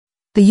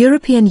The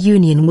European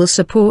Union will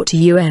support a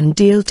UN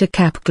deal to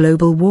cap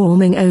global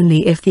warming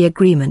only if the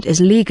agreement is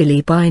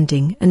legally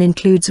binding and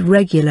includes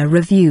regular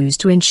reviews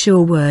to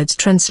ensure words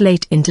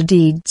translate into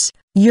deeds,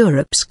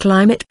 Europe's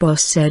climate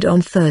boss said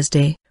on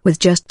Thursday, with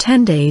just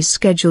 10 days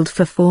scheduled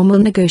for formal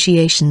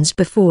negotiations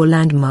before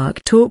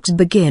landmark talks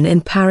begin in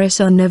Paris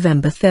on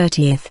November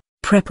 30.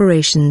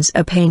 Preparations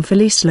are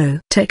painfully slow.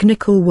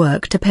 Technical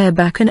work to pare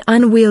back an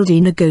unwieldy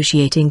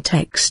negotiating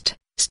text,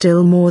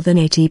 still more than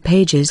 80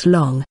 pages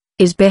long,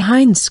 is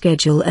behind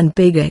schedule, and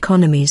big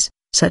economies,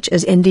 such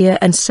as India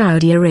and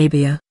Saudi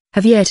Arabia,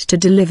 have yet to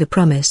deliver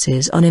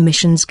promises on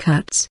emissions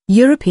cuts.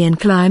 European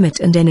Climate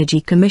and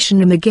Energy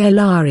Commissioner Miguel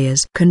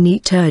Arias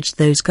Canete urged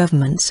those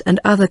governments and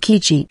other key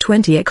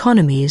G20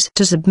 economies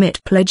to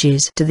submit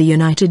pledges to the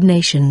United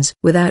Nations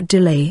without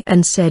delay,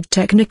 and said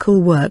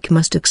technical work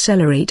must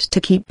accelerate to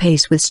keep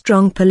pace with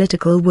strong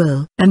political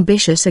will.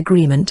 Ambitious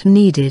agreement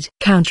needed.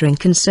 Countering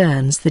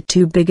concerns the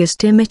two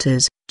biggest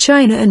emitters,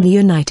 China and the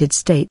United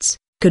States,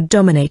 could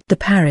dominate the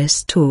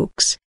Paris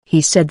talks,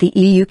 he said the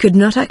EU could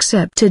not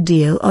accept a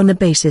deal on the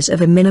basis of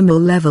a minimal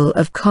level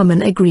of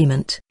common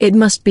agreement. It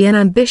must be an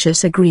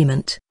ambitious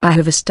agreement. I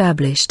have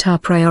established our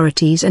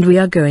priorities and we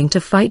are going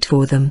to fight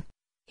for them,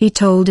 he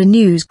told a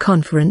news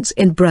conference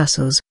in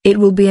Brussels. It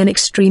will be an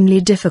extremely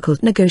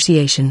difficult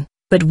negotiation,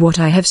 but what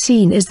I have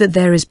seen is that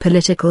there is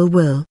political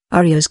will.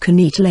 Arias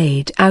Canete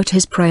laid out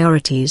his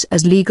priorities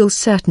as legal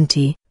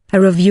certainty, a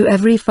review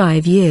every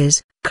 5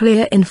 years,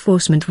 clear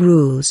enforcement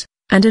rules,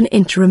 and an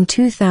interim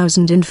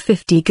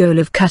 2050 goal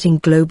of cutting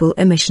global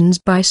emissions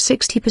by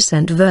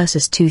 60%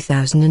 versus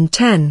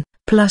 2010,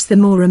 plus the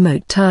more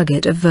remote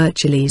target of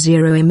virtually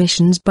zero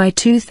emissions by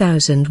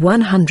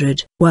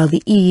 2100. While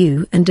the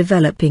EU and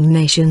developing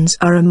nations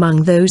are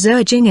among those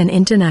urging an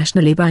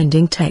internationally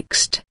binding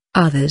text,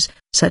 others,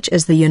 such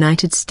as the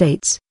United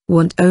States,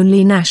 want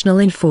only national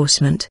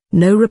enforcement.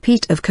 No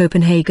repeat of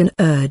Copenhagen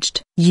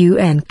urged.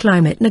 UN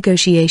climate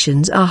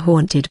negotiations are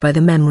haunted by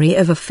the memory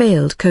of a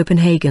failed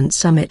Copenhagen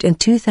summit in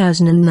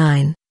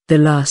 2009, the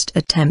last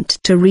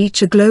attempt to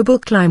reach a global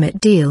climate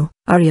deal.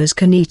 Arias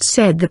Canete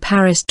said the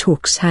Paris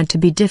talks had to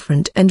be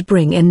different and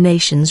bring in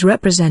nations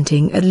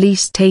representing at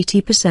least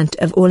 80%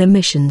 of all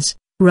emissions,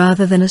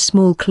 rather than a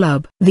small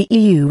club. The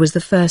EU was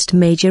the first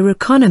major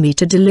economy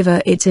to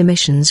deliver its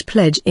emissions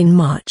pledge in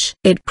March.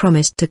 It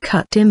promised to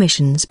cut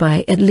emissions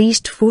by at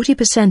least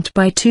 40%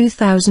 by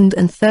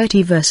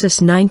 2030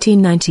 versus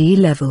 1990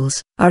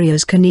 levels.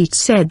 Arias Canete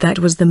said that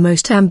was the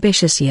most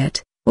ambitious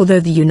yet, although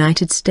the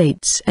United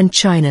States and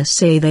China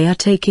say they are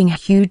taking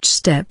huge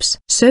steps.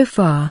 So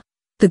far,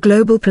 the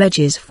global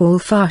pledges fall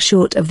far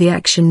short of the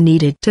action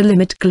needed to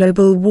limit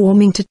global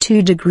warming to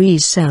 2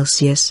 degrees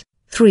Celsius.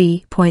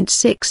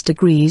 3.6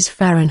 degrees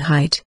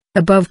Fahrenheit,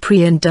 above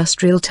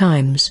pre-industrial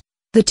times.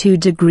 The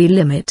 2-degree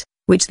limit,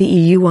 which the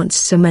EU wants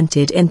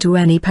cemented into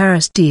any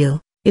Paris deal,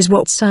 is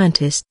what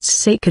scientists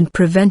say can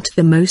prevent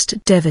the most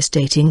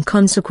devastating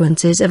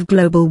consequences of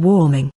global warming.